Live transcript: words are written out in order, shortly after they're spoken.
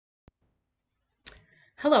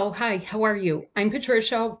Hello, hi, how are you? I'm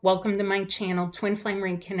Patricia. Welcome to my channel, Twin Flame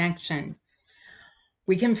Reconnection.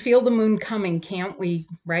 We can feel the moon coming, can't we?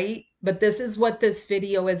 Right? But this is what this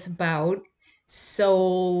video is about.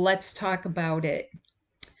 So let's talk about it.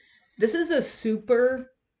 This is a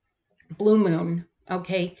super blue moon,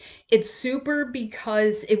 okay? It's super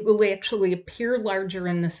because it will actually appear larger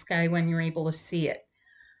in the sky when you're able to see it.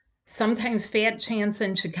 Sometimes fat chance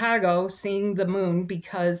in Chicago seeing the moon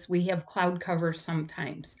because we have cloud cover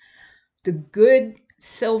sometimes. The good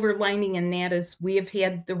silver lining in that is we have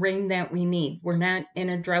had the rain that we need. We're not in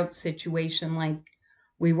a drought situation like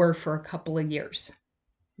we were for a couple of years.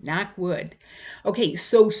 Knock wood. Okay,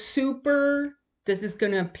 so super, this is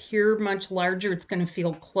going to appear much larger. It's going to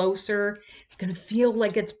feel closer. It's going to feel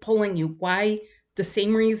like it's pulling you. Why? The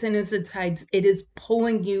same reason as the tides. It is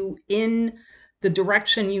pulling you in the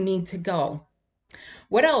direction you need to go.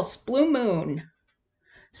 What else? Blue moon.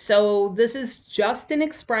 So this is just an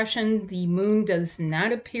expression. The moon does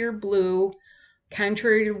not appear blue,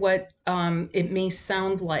 contrary to what it may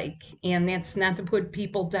sound like. And that's not to put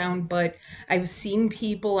people down, but I've seen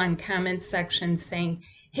people on comment sections saying,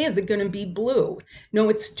 hey, is it going to be blue? No,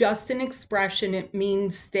 it's just an expression. It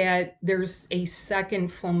means that there's a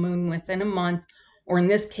second full moon within a month, or in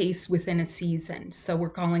this case, within a season. So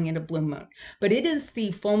we're calling it a blue moon. But it is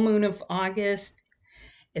the full moon of August.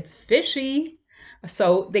 It's fishy.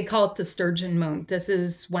 So they call it the sturgeon moon. This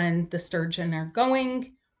is when the sturgeon are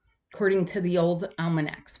going, according to the old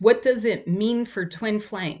almanacs. What does it mean for twin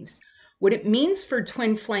flames? What it means for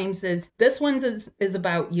twin flames is this one is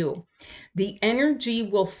about you. The energy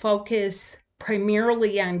will focus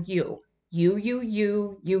primarily on you. You.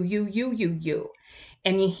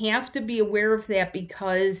 And you have to be aware of that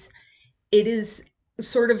because it is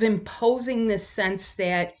sort of imposing this sense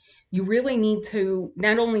that you really need to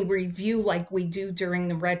not only review like we do during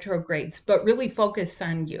the retrogrades, but really focus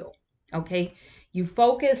on you, okay? You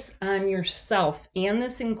focus on yourself, and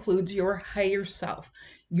this includes your higher self,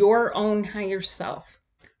 your own higher self.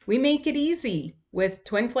 We make it easy with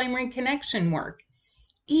Twin Flame Reconnection work.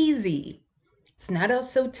 Easy. It's not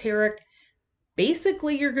esoteric.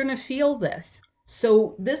 Basically, you're going to feel this.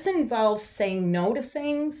 So this involves saying no to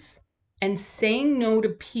things and saying no to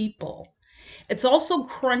people. It's also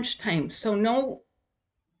crunch time. So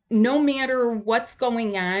no matter what's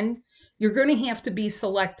going on, you're going to have to be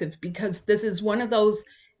selective because this is one of those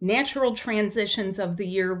natural transitions of the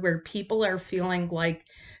year where people are feeling like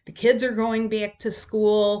the kids are going back to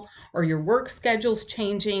school or your work schedule's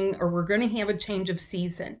changing or we're going to have a change of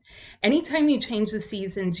season. Anytime you change the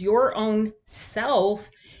seasons, your own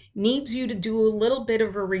self needs you to do a little bit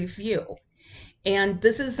of a review. And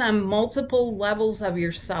this is on multiple levels of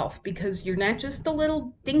yourself because you're not just a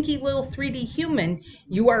little dinky little 3D human.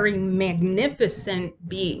 You are a magnificent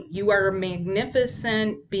being. You are a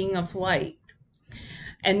magnificent being of light.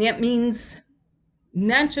 And that means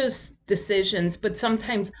not just decisions, but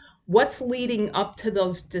sometimes what's leading up to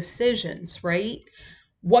those decisions, right?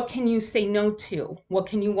 What can you say no to? What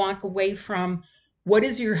can you walk away from? What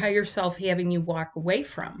is your higher self having you walk away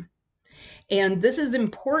from? And this is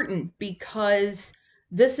important because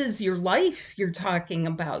this is your life you're talking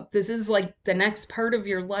about. This is like the next part of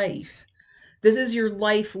your life. This is your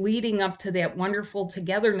life leading up to that wonderful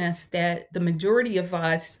togetherness that the majority of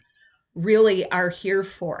us really are here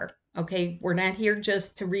for. Okay, we're not here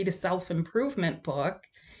just to read a self-improvement book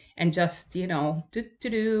and just, I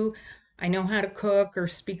know how to cook or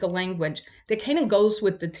speak a language. That kind of goes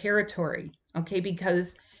with the territory, okay,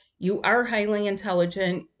 because you are highly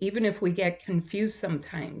intelligent, even if we get confused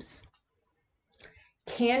sometimes.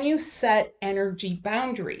 Can you set energy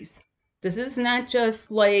boundaries? This is not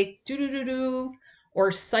just like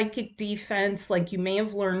or psychic defense like you may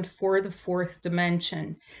have learned for the fourth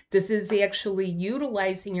dimension. This is actually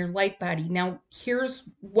utilizing your light body. Now, here's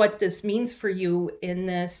what this means for you in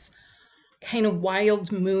this kind of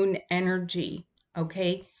wild moon energy,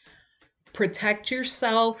 okay? Protect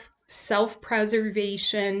yourself,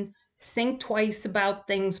 self-preservation, think twice about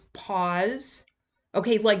things, pause.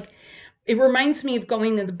 Okay, like it reminds me of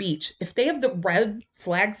going to the beach. If they have the red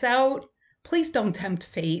flags out, please don't tempt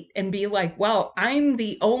fate and be like, well, I'm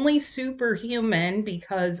the only superhuman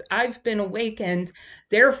because I've been awakened.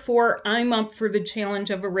 Therefore, I'm up for the challenge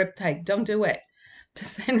of a riptide. Don't do it.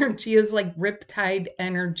 This energy is like riptide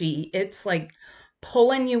energy. It's like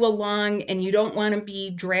pulling you along and you don't want to be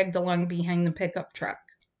dragged along behind the pickup truck.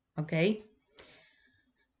 Okay?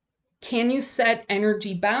 Can you set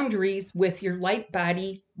energy boundaries with your light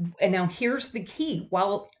body? And now here's the key.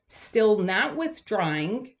 While still not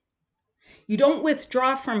withdrawing, you don't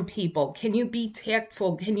withdraw from people. Can you be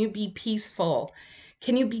tactful? Can you be peaceful?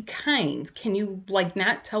 Can you be kind? Can you like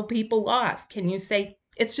not tell people off? Can you say,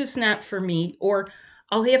 it's just not for me? Or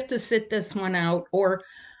I'll have to sit this one out. Or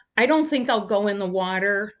I don't think I'll go in the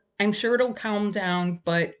water. I'm sure it'll calm down,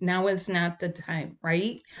 but now is not the time,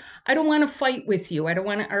 right? I don't want to fight with you. I don't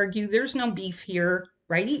want to argue. There's no beef here,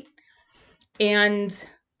 right? And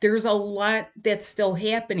there's a lot that's still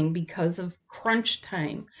happening because of crunch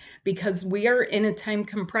time, because we are in a time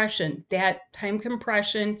compression. That time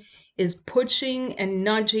compression is pushing and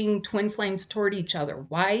nudging twin flames toward each other.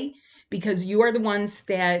 Why? Because you are the ones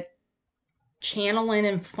that channel in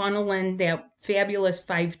and funnel in that fabulous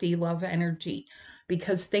 5D love energy,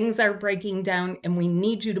 because things are breaking down and we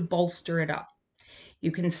need you to bolster it up.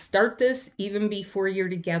 You can start this even before you're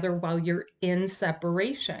together while you're in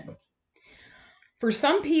separation. For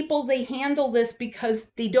some people, they handle this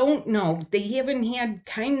because they don't know. They haven't had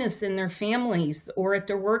kindness in their families or at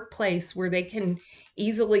their workplace where they can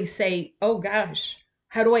easily say, oh gosh,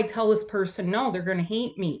 how do I tell this person no? They're going to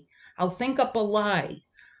hate me. I'll think up a lie.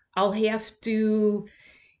 I'll have to,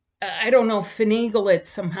 I don't know, finagle it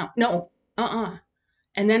somehow. No,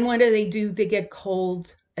 And then what do? They get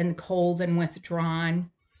cold and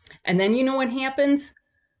withdrawn. And then you know what happens?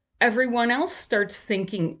 Everyone else starts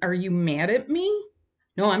thinking, are you mad at me?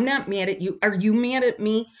 No, I'm not mad at you. Are you mad at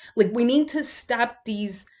me? Like, we need to stop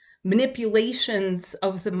these manipulations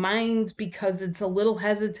of the mind because it's a little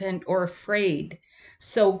hesitant or afraid.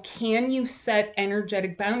 So, can you set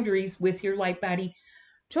energetic boundaries with your light body?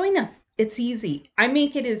 Join us. It's easy. I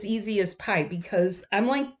make it as easy as pie because I'm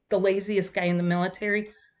like the laziest guy in the military.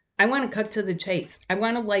 I want to cut to the chase. I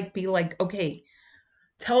want to be like, okay,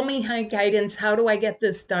 tell me high guidance. How do I get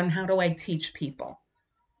this done? How do I teach people?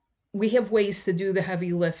 We have ways to do the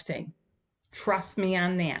heavy lifting. Trust me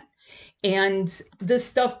on that. And this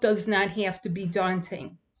stuff does not have to be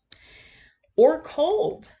daunting or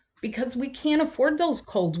cold, because we can't afford those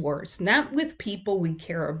cold wars. Not with people we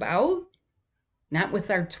care about, not with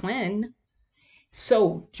our twin.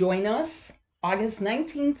 So join us August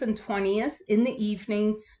 19th and 20th in the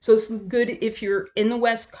evening. So it's good if you're in the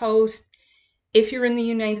West Coast, if you're in the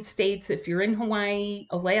United States, if you're in Hawaii,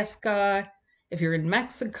 Alaska, if you're in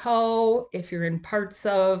Mexico, if you're in parts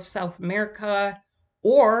of South America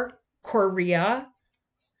or Korea.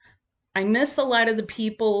 I miss a lot of the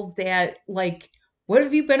people that what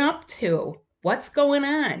have you been up to? What's going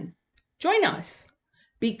on? Join us,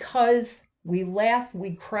 because we laugh,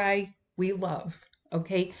 we cry, we love.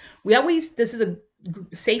 Okay. This is a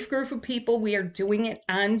safe group of people. We are doing it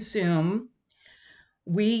on Zoom.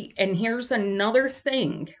 And here's another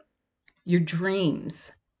thing, your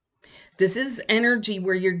dreams. This is energy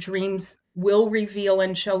where your dreams will reveal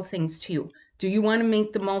and show things to you. Do you want to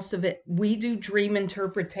make the most of it? We do dream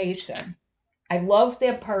interpretation. I love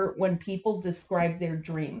that part when people describe their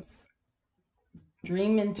dreams.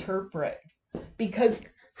 Dream interpret. Because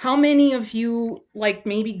how many of you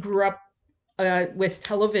maybe grew up with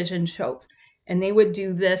television shows and they would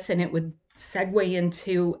do this and it would segue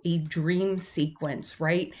into a dream sequence,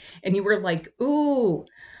 right? And you were like, ooh,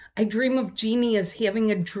 I dream of Jeannie as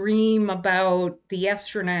having a dream about the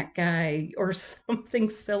astronaut guy or something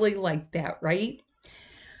silly like that, right?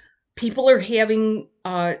 People are having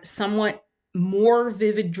somewhat more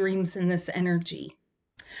vivid dreams in this energy.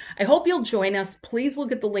 I hope you'll join us. Please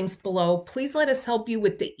look at the links below. Please let us help you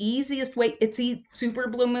with the easiest way. It's super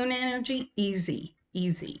blue moon energy. Easy,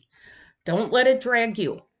 easy. Don't let it drag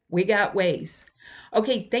you. We got ways.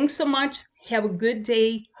 Okay, thanks so much. Have a good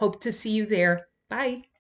day. Hope to see you there. Bye.